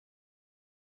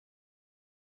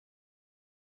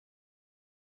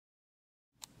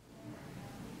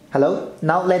Hello,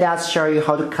 now let us show you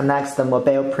how to connect the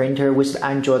mobile printer with the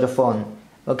Android phone.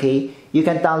 Okay, you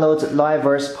can download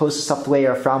Loyverse POS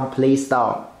software from Play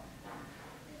Store.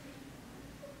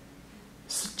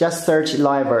 Just search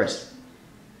Loyverse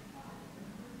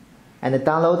and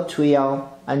download to your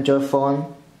Android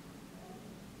phone.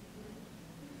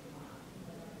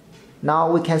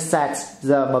 Now we can set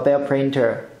the mobile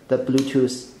printer, the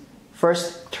Bluetooth.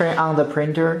 First, turn on the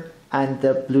printer and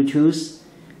the Bluetooth.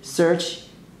 Search,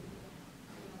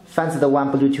 find the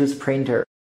one Bluetooth printer.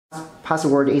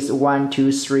 Password is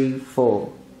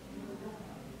 1234.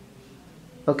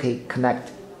 Okay,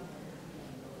 connect.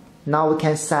 Now we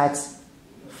can set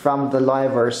from the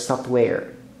Loyverse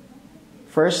software.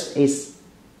 First is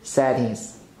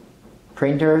settings,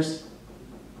 printers,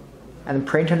 and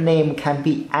printer name can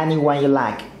be any one you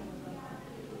like.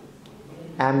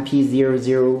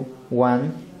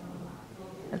 IMP001.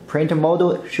 Printer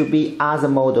model should be other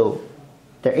model.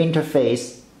 The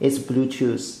interface is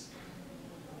Bluetooth.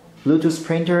 Bluetooth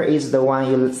printer is the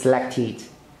one you selected.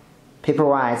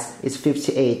 Paper-wise is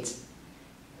 58.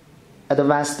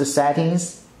 Advanced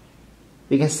settings,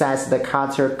 we can set the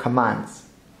cutter commands.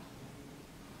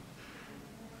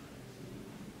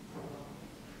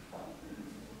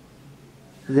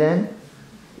 Then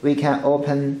we can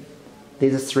open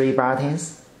these three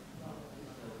buttons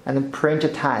and print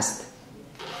test,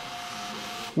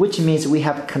 which means we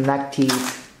have connected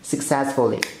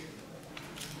successfully.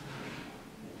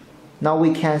 Now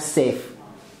we can save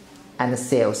and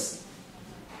sales.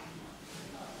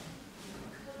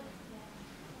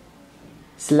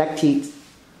 Selected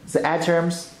the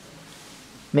items,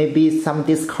 maybe some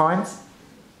discounts,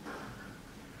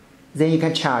 then you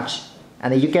can charge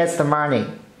and you get the money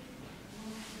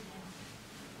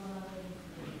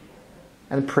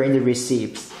and print the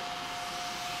receipts.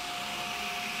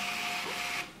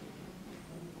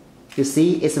 You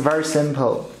see, it's very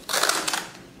simple.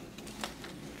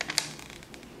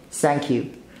 Thank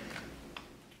you.